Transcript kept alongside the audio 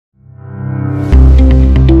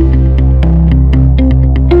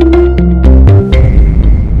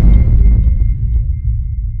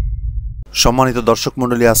সম্মানিত দর্শক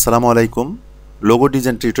মণ্ডলী, আসসালামু আলাইকুম। লোগো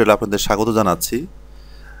ডিজাইন টিউটোরিয়ালে আপনাদের স্বাগত জানাচ্ছি।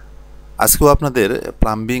 আজকেও আপনাদের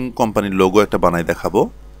প্লাম্বিং কোম্পানির লোগো একটা বানাই দেখাবো।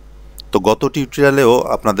 তো গত টিউটোরিয়ালেও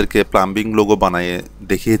আপনাদেরকে প্লাম্বিং লোগো বানিয়ে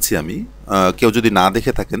দেখিয়েছি আমি। কেউ যদি না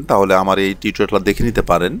দেখে থাকেন তাহলে আমার এই টিউটোরিয়ালটা দেখে নিতে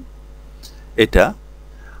পারেন এটা।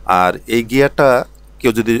 আর এই গিয়ারটা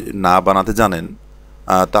কেউ যদি না বানাতে জানেন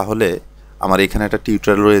তাহলে আমার এখানে একটা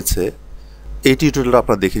টিউটোরিয়াল রয়েছে, এই টিউটোরিয়ালটা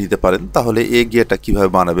আপনারা দেখে নিতে পারেন, তাহলে এই গিয়ারটা কীভাবে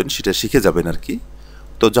বানাবেন সেটা শিখে যাবেন আর কি।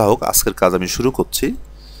 তো যা হোক, আজকের কাজ আমি শুরু করছি।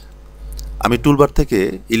 আমি টুলবার থেকে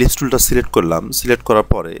ইলিশ টুলটা সিলেক্ট করলাম। সিলেক্ট করার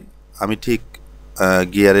পরে আমি ঠিক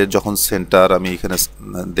গিয়ারের যখন সেন্টার আমি এখানে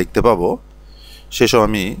দেখতে পাবো সেসব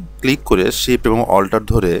আমি ক্লিক করে শিফট এবং অল্টার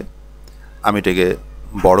ধরে আমি এটাকে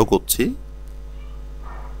বড় করছি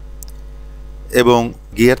এবং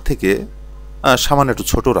গিয়ার থেকে সামান্য একটু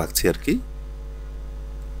ছোট রাখছি আর কি।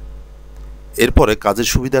 এরপরে কাজের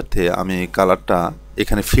সুবিধার্থে আমি কালারটা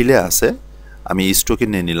এখানে ফিলে আছে, আমি স্ট্রোকে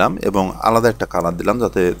নিয়ে নিলাম এবং আলাদা একটা কালার দিলাম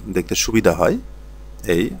যাতে দেখতে সুবিধা হয়।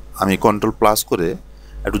 এই আমি কন্ট্রোল প্লাস করে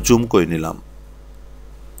একটু জুম করে নিলাম।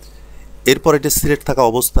 এরপর এটা সিলেক্ট থাকা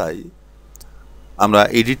অবস্থায় আমরা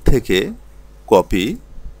এডিট থেকে কপি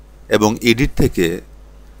এবং এডিট থেকে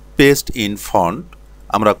পেস্ট ইন ফন্ট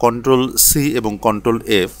আমরা কন্ট্রোল সি এবং কন্ট্রোল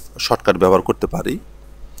এফ শর্টকাট ব্যবহার করতে পারি।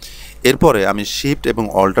 এরপরে আমি শিফট এবং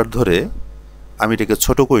অল্টার ধরে আমি এটাকে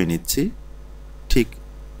ছোট করে নিচ্ছি ঠিক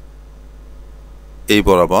এই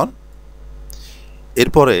বরাবর।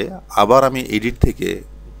 এরপরে আবার আমি এডিট থেকে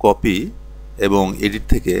কপি এবং এডিট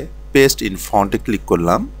থেকে পেস্ট ইন ফন্টে ক্লিক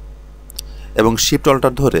করলাম এবং শিফট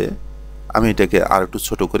অল্টার ধরে আমি এটাকে আর একটু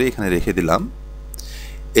ছোট করে এখানে রেখে দিলাম।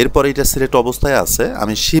 এরপরে এটা সিলেক্ট অবস্থায় আছে,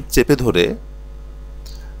 আমি শিফট চেপে ধরে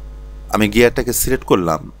আমি গিয়ারটাকে সিলেক্ট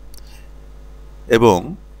করলাম এবং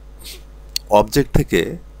অবজেক্ট থেকে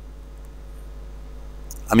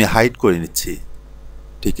আমি হাইড করে নিচ্ছি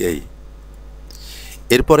ঠিক এই।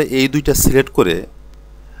 এরপরে এই দুইটা সিলেক্ট করে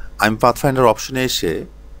আমি পাথফাইন্ডার অপশনে এসে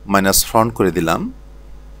মাইনাস ফ্রন্ট করে দিলাম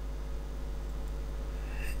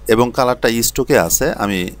এবং কালারটা স্ট্রোকে আছে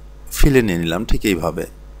আমি ফিলে নিয়ে নিলাম ঠিক এইভাবে।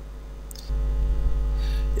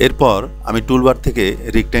 এরপর আমি টুলবার থেকে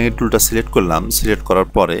রেক্ট্যাঙ্গেল টুলটা সিলেক্ট করলাম। সিলেক্ট করার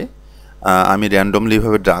পরে আমি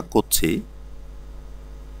র্যান্ডমলিভাবে ড্র্যাগ করছি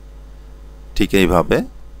ঠিক এইভাবে।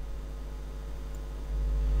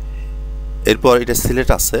 এরপর এটা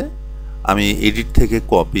সিলেক্ট আছে, আমি এডিট থেকে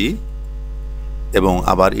কপি এবং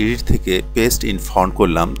আবার এডিট থেকে পেস্ট ইন ফন্ট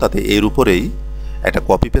করলাম, তাতে এর উপরেই একটা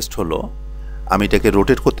কপি পেস্ট হলো। আমি এটাকে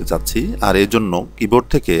রোটেট করতে চাচ্ছি আর এর জন্য কিবোর্ড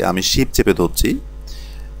থেকে আমি শিফট চেপে ধরছি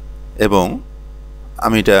এবং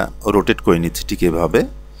আমি এটা রোটেট করে নিচ্ছি ঠিক এভাবে।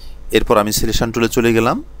 এরপর আমি সিলেকশন টুলে চলে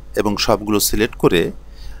গেলাম এবং সবগুলো সিলেক্ট করে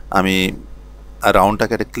আমি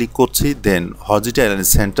রাউন্ডটাকে একটা ক্লিক করছি, দেন হরিজন্টাল অ্যালাইন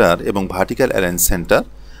সেন্টার এবং ভার্টিক্যাল অ্যালাইন সেন্টার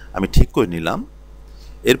আমি ঠিক করে নিলাম।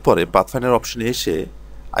 এরপরে পাথফাইন্ডার অপশনে এসে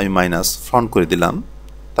আমি মাইনাস ফ্রন্ট করে দিলাম,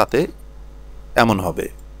 তাতে এমন হবে।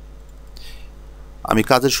 আমি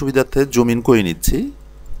কাজের সুবিধার্থে জুম ইন করে নিচ্ছি।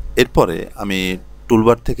 এরপরে আমি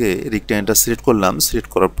টুলবার থেকে রেক্ট্যাঙ্গেলটা সিলেক্ট করলাম। সিলেক্ট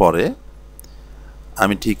করার পরে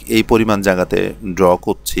আমি ঠিক এই পরিমাণ জায়গাতে ড্র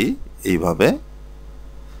করছি এইভাবে।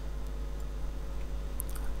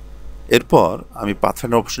 এরপর আমি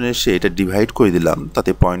পাথফাইন্ডার অপশনে এসে এটা ডিভাইড করে দিলাম,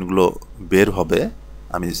 তাতে পয়েন্টগুলো বের হবে।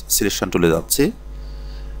 আমি সিলেকশন টুলে যাচ্ছি,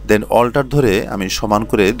 দেন অল্টার ধরে আমি সমান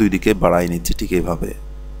করে দুই দিকে বাড়াই নিচ্ছি ঠিক এইভাবে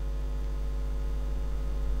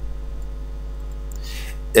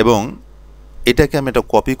এবং এটাকে আমি এটা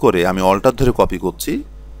কপি করে আমি অল্টার ধরে কপি করছি।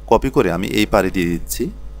 কপি করে আমি এই পারে দিয়ে দিচ্ছি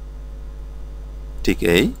ঠিক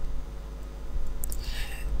এই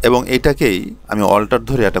এবং এটাকেই আমি অল্টার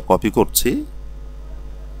ধরে একটা কপি করছি।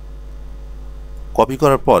 কপি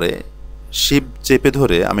করার পরে শিফট চেপে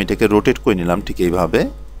ধরে আমি এটাকে রোটেট করে নিলাম ঠিক এইভাবে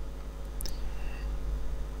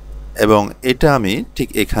এবং এটা আমি ঠিক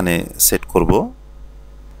এখানে সেট করব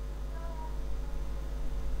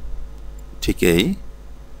ঠিক এই।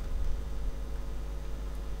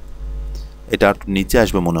 এটা একটু নিচে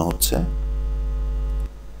আসবে মনে হচ্ছে।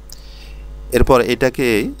 এরপর এটাকে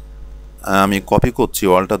আমি কপি করছি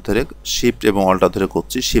অল্টার ধরে, শিফট এবং অল্টার ধরে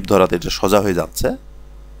করছি, শিফট ধরাতে এটা সোজা হয়ে যাচ্ছে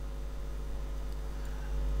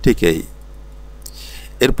ঠিক এই।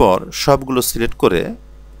 এরপর সবগুলো সিলেক্ট করে,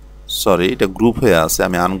 সরি এটা গ্রুপ হয়ে আছে,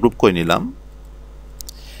 আমি আনগ্রুপ করে নিলাম।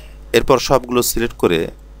 এরপর সবগুলো সিলেক্ট করে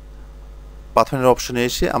পাথফাইন্ডার অপশনে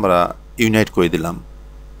এসে আমরা ইউনাইট করে দিলাম,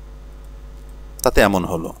 তাতে এমন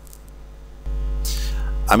হলো।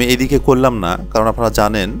 আমি এদিকে করলাম না কারণ আপনারা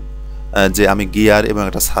জানেন যে আমি গিয়ার এবং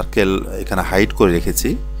একটা সার্কেল এখানে হাইড করে রেখেছি,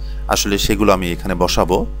 আসলে সেগুলো আমি এখানে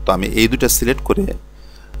বসাবো। তো আমি এই দুটো সিলেক্ট করে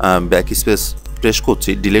ব্যাক স্পেস প্রেস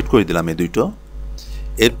করছি, ডিলিট করে দিলাম এই দুটো।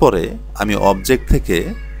 এরপরে আমি অবজেক্ট থেকে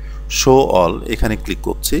শো অল এখানে ক্লিক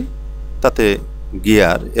করছি তাতে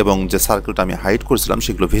গিয়ার এবং যে সার্কেলটা আমি হাইড করেছিলাম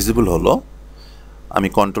সেগুলো ভিজিবল হলো। আমি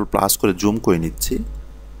কন্ট্রোল প্লাস করে জুম করে নিচ্ছি।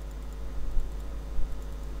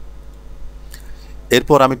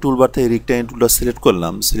 এরপর আমি টুলবার থেকে রেক্ট্যাঙ্গেল টুলটা সিলেক্ট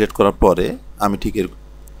করলাম। সিলেক্ট করার পরে আমি ঠিক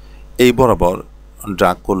এই বরাবর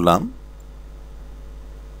ড্র্যাগ করলাম।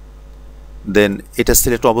 দেন এটা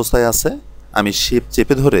সিলেক্ট অবস্থায় আছে, আমি শিফট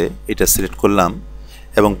চেপে ধরে এটা সিলেক্ট করলাম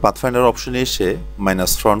এবং পাথফাইন্ডার অপশনে এসে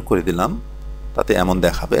মাইনাস ফ্রন্ট করে দিলাম, তাতে এমন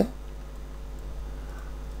দেখাবে।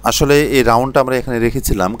 আসলে এই রাউন্ডটা আমরা এখানে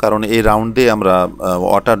রেখেছিলাম কারণ এই রাউন্ড দিয়ে আমরা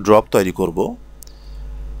ওয়াটার ড্রপ তৈরি করব,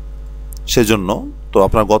 সেজন্য। তো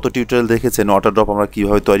আপনারা গত টিউটোরিয়াল দেখেছেন ওয়াটার ড্রপ আমরা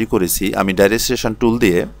কীভাবে তৈরি করেছি। আমি ডাইরেকশন টুল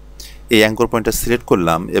দিয়ে এই অ্যাঙ্কর পয়েন্টটা সিলেক্ট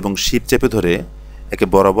করলাম এবং শিফট চেপে ধরে একে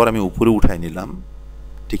বরাবর আমি উপরে উঠাই নিলাম,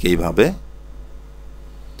 ঠিক এইভাবে।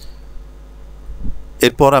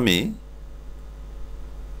 এরপর আমি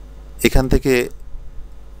এখান থেকে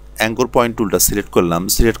অ্যাঙ্কর পয়েন্ট টুলটা সিলেক্ট করলাম।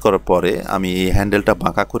 সিলেক্ট করার পরে আমি এই হ্যান্ডেলটা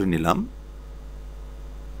বাঁকা করে নিলাম।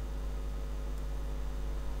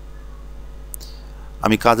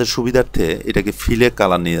 আমি কাজের সুবিধার্থে এটাকে ফিলে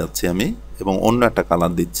কালার নিয়ে যাচ্ছি আমি এবং অন্য একটা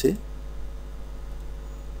কালার দিচ্ছি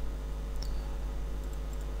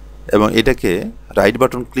এবং এটাকে রাইট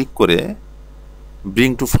বাটন ক্লিক করে ব্রিং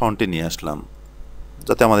টু ফ্রন্টে নিয়ে আসলাম,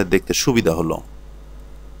 যাতে আমাদের দেখতে সুবিধা হলো।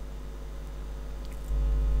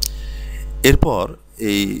 এরপর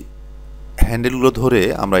এই হ্যান্ডেলগুলো ধরে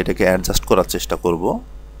আমরা এটাকে অ্যাডজাস্ট করার চেষ্টা করব।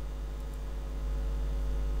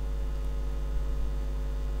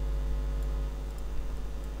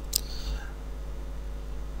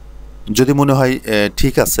 যদি মনে হয়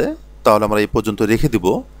ঠিক আছে তাহলে আমরা এই পর্যন্ত রেখে দিব।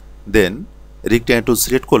 দেন রেক্ট্যাঙ্গেল টুল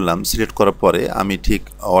সিলেক্ট করলাম। সিলেক্ট করার পরে আমি ঠিক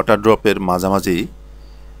ওয়াটার ড্রপের মাঝামাঝি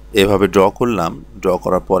এভাবে ড্র করলাম। ড্র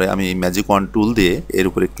করার পরে আমি ম্যাজিক ওয়ান টুল দিয়ে এর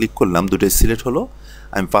উপরে ক্লিক করলাম, দুটোই সিলেক্ট হলো।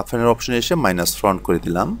 আমি পাথফাইন্ডার অপশনে এসে মাইনাস ফ্রন্ট করে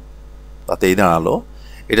দিলাম, তাতে এই দাঁড়ালো।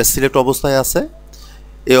 এটা সিলেক্ট অবস্থায় আছে।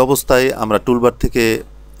 এই অবস্থায় আমরা টুলবার থেকে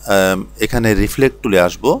এখানে রিফ্লেক্ট টুলে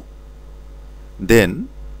আসব। দেন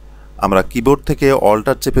আমরা কিবোর্ড থেকে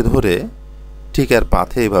অল্টার চেপে ধরে ঠিক এর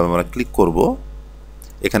পাথে এইভাবে আমরা ক্লিক করব।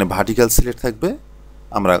 এখানে ভার্টিক্যাল সিলেক্ট থাকবে,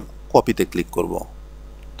 আমরা কপিতে ক্লিক করব,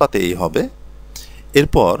 তাতে এই হবে।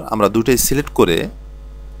 এরপর আমরা দুটোই সিলেক্ট করে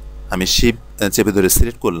আমি শিফট চেপে ধরে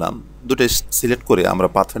সিলেক্ট করলাম। দুটোই সিলেক্ট করে আমরা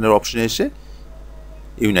পাথফাইন্ডার অপশনে এসে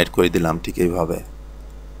ইউনাইট করে দিলাম, ঠিক এইভাবে।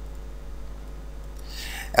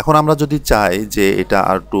 এখন আমরা যদি চাই যে এটা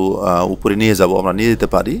আর একটু উপরে নিয়ে যাব, আমরা নিয়ে যেতে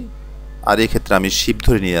পারি। আর এই ক্ষেত্রে আমি শিফট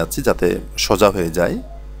ধরে নিয়ে যাচ্ছি যাতে সোজা হয়ে যায়।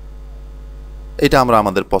 এটা আমরা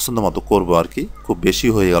আমাদের পছন্দ মতো করবো আর কি। খুব বেশি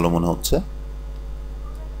হয়ে গেল মনে হচ্ছে,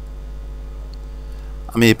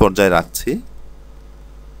 আমি এই পর্যায়ে রাখছি।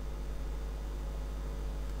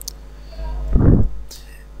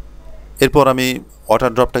 এরপর আমি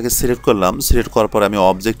ওয়াটার ড্রপটাকে সিলেক্ট করলাম। সিলেক্ট করার পর আমি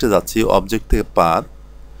অবজেক্টে যাচ্ছি। অবজেক্ট থেকে পাথ,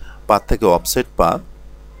 পাথ থেকে অফসেট পাথ,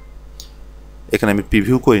 এখানে আমি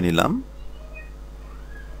প্রিভিউ করে নিলাম।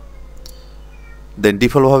 দেন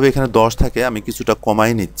ডিফল্টভাবে এখানে 10 থাকে, আমি কিছুটা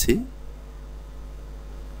কমাই নিচ্ছি।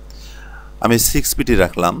 আমি 6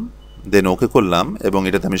 রাখলাম। দেন ওকে করলাম এবং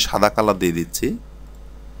এটাতে আমি সাদা কালার দিয়ে দিচ্ছি,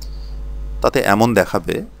 তাতে এমন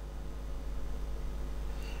দেখাবে।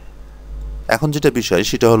 এখন যেটা বিষয়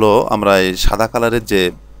সেটা হলো আমরা এই সাদা কালারের যে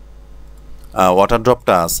ওয়াটার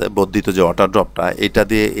ড্রপটা আছে, বর্ধিত যে ওয়াটার ড্রপটা, এটা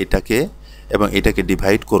দিয়ে এটাকে এবং এটাকে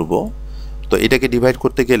ডিভাইড করব। তো এটাকে ডিভাইড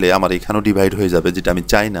করতে গেলে আমার এখানেও ডিভাইড হয়ে যাবে, যেটা আমি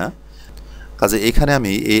চাই না। কাজে এখানে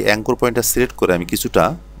আমি এই অ্যাঙ্কর পয়েন্টটা সিলেক্ট করে আমি কিছুটা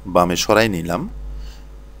বামে সরাই নিলাম।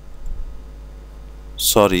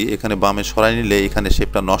 সরি, এখানে বামে সরাই নিলে এখানে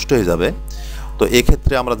শেপটা নষ্ট হয়ে যাবে। তো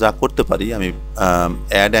এক্ষেত্রে আমরা যা করতে পারি, আমি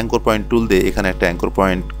অ্যাড অ্যাঙ্কর পয়েন্ট টুল দিয়ে এখানে একটা অ্যাঙ্কর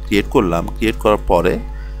পয়েন্ট ক্রিয়েট করলাম। ক্রিয়েট করার পরে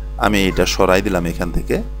আমি এটা সরাই দিলাম এখান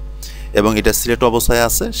থেকে এবং এটা সিলেক্ট অবস্থায়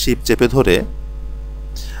আছে। শিফট চেপে ধরে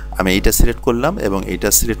আমি এইটা সিলেক্ট করলাম এবং এইটা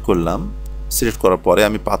সিলেক্ট করলাম। সিলেক্ট করার পরে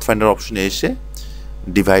আমি পাথফাইন্ডার অপশনে এসে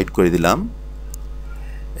ডিভাইড করে দিলাম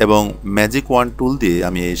এবং ম্যাজিক ওয়ান টুল দিয়ে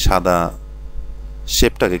আমি এই সাদা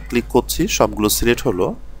শেপটাকে ক্লিক করছি। সবগুলো সিলেক্ট হলো।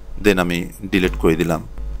 দেন আমি ডিলিট করে দিলাম,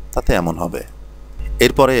 তাতে এমন হবে।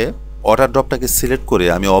 এরপরে ওয়াটার ড্রপটাকে সিলেক্ট করে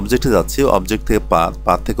আমি অবজেক্টে যাচ্ছি। অবজেক্ট থেকে পাথ,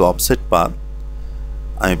 পাথ থেকে অফসেট পাথ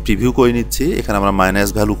আমি প্রিভিউ করে নিচ্ছি। এখানে আমরা মাইনাস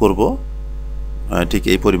ভ্যালু করব, ঠিক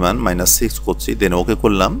এই পরিমাণ -6 করছি। দেন ওকে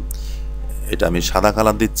করলাম, এটা আমি সাদা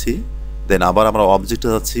কালার দিচ্ছি। দেন আবার আমরা অবজেক্টে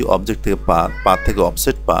যাচ্ছি। অবজেক্ট থেকে পাথ, পাথ থেকে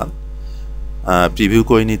অফসেট পাথ প্রিভিউ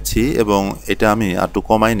করে নিচ্ছি এবং এটা আমি একটু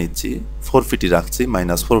কমাই নিচ্ছি, 450 রাখছি,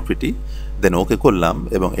 -450। দেন ওকে করলাম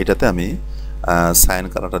এবং এটাতে আমি সাইন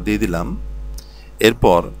কালারটা দিয়ে দিলাম।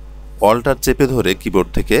 এরপর অল্টার চেপে ধরে কিবোর্ড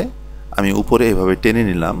থেকে আমি উপরে এভাবে টেনে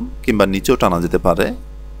নিলাম, কিংবা নিচেও টানা যেতে পারে,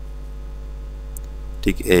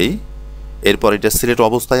 ঠিক এই। এরপর এটা সিলেক্ট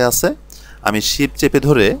অবস্থায় আছে। আমি শিফট চেপে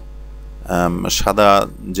ধরে সাদা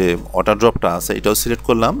যে ওয়াটার ড্রপটা আছে এটাও সিলেক্ট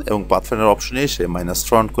করলাম এবং পাথফাইন্ডার অপশনে এসে মাইনাস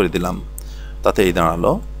ফ্রন্ট করে দিলাম, তাতে এই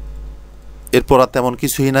দাঁড়ালো। এরপর আর তেমন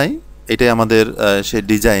কিছুই নাই। এটাই আমাদের সেই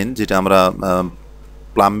ডিজাইন যেটা আমরা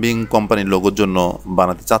প্লাম্বিং কোম্পানির লোগোর জন্য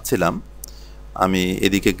বানাতে চাচ্ছিলাম। আমি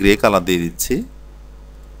এদিকে গ্রে কালার দিয়ে দিচ্ছি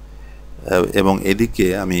এবং এদিকে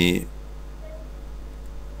আমি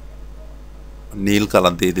নীল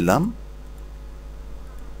কালার দিয়ে দিলাম।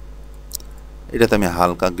 এটাতে আমি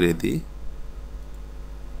হালকা গ্রে দিই।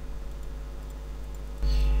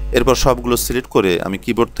 এরপর সবগুলো সিলেক্ট করে আমি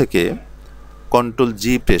কিবোর্ড থেকে Ctrl+G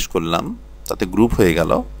প্রেস করলাম, তাতে গ্রুপ হয়ে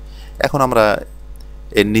গেল। এখন আমরা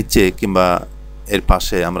এর নিচে কিংবা এর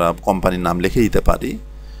পাশে আমরা কোম্পানির নাম লিখে দিতে পারি।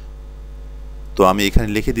 তো আমি এখানে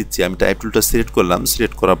লিখে দিচ্ছি। আমি টাইপ টুলটা সিলেক্ট করলাম,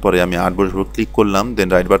 সিলেক্ট করার পরে আমি আর্টবোর্ডের উপর ক্লিক করলাম, দেন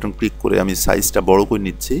রাইট বাটন ক্লিক করে আমি সাইজটা বড় করে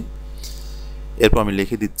নিচ্ছি। এরপর আমি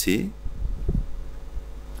লিখে দিচ্ছি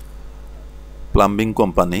প্লাম্বিং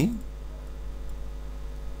কোম্পানি।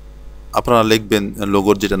 আপনারা লিখবেন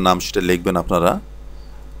লোগোর যেটা নাম সেটা লিখবেন আপনারা।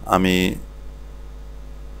 আমি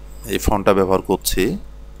এই ফন্টটা ব্যবহার করছি।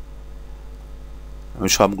 আমি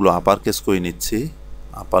সবগুলো আপার কেস করে নিচ্ছি,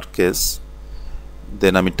 আপার কেস।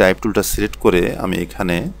 দেন আমি টাইপ টুলটা সিলেক্ট করে আমি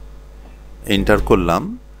এখানে এন্টার করলাম,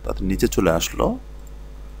 তাতে নিচে চলে আসলো।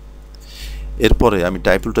 এরপরে আমি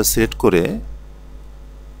টাইপ টুলটা সিলেক্ট করে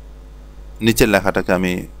নিচের লেখাটাকে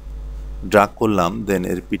আমি ড্রাগ করলাম, দেন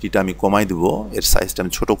এর পিটিটা আমি কমাই দিব, এর সাইজটা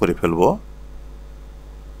আমি ছোট করে ফেলবো।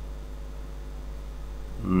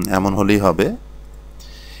 এমন হলেই হবে।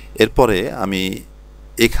 এরপরে আমি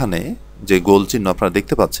এখানে যে গোল চিহ্ন আপনারা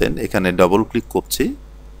দেখতে পাচ্ছেন এখানে ডবল ক্লিক করছি।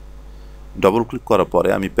 ডবল ক্লিক করার পরে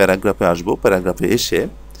আমি প্যারাগ্রাফে আসব। প্যারাগ্রাফে এসে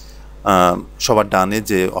সবার ডানে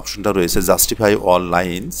যে অপশনটা রয়েছে জাস্টিফাই অল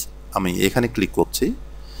লাইনস, আমি এখানে ক্লিক করছি।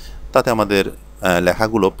 তাতে আমাদের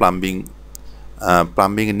লেখাগুলো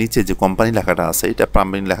প্লাম্বিংয়ের নিচে যে কোম্পানি লেখাটা আছে এটা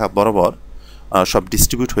প্লাম্বিং লেখা বরাবর সব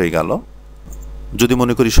ডিস্ট্রিবিউট হয়ে গেল। যদি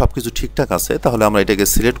মনে করি সব কিছু ঠিকঠাক আছে তাহলে আমরা এটাকে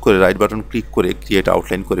সিলেক্ট করে রাইট বাটন ক্লিক করে ক্রিয়েট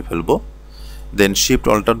আউটলাইন করে ফেলবো। দেন শিফট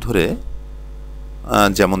অল্টার ধরে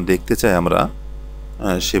যেমন দেখতে চাই আমরা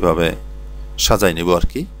সেভাবে সাজাই নেব আর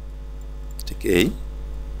কি। ঠিক এই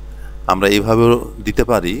আমরা এইভাবেও দিতে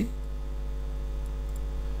পারি।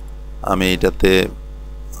 আমি এটাতে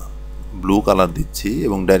ব্লু কালার দিচ্ছি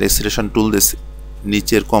এবং ডাইরেক্ট সিলেকশন টুল দিয়ে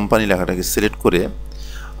নিচের কোম্পানি লেখাটাকে সিলেক্ট করে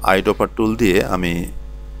আইড্রপার টুল দিয়ে আমি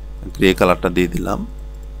গ্রে কালারটা দিয়ে দিলাম।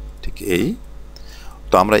 ঠিক এই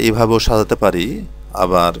তো আমরা এইভাবেও সাজাতে পারি।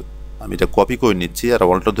 আবার আমি এটা কপি করে নিচ্ছি আর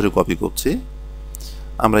অল্টার ধরে কপি করছি।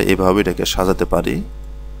 আমরা এইভাবে এটাকে সাজাতে পারি।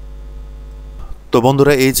 তো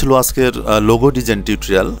বন্ধুরা, এই ছিল আজকের লোগো ডিজাইন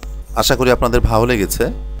টিউটোরিয়াল। আশা করি আপনাদের ভালো লেগেছে।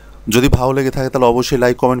 যদি ভালো লেগে থাকে তাহলে অবশ্যই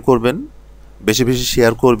লাইক কমেন্ট করবেন, বেশি বেশি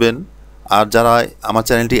শেয়ার করবেন। আর যারা আমার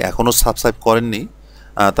চ্যানেলটি এখনও সাবস্ক্রাইব করেননি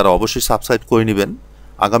তারা অবশ্যই সাবস্ক্রাইব করে নেবেন।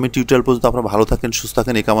 আগামী টিউটোরিয়াল পর্যন্ত আপনারা ভালো থাকেন, সুস্থ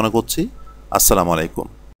থাকেন এই কামনা করছি। আসসালামু আলাইকুম।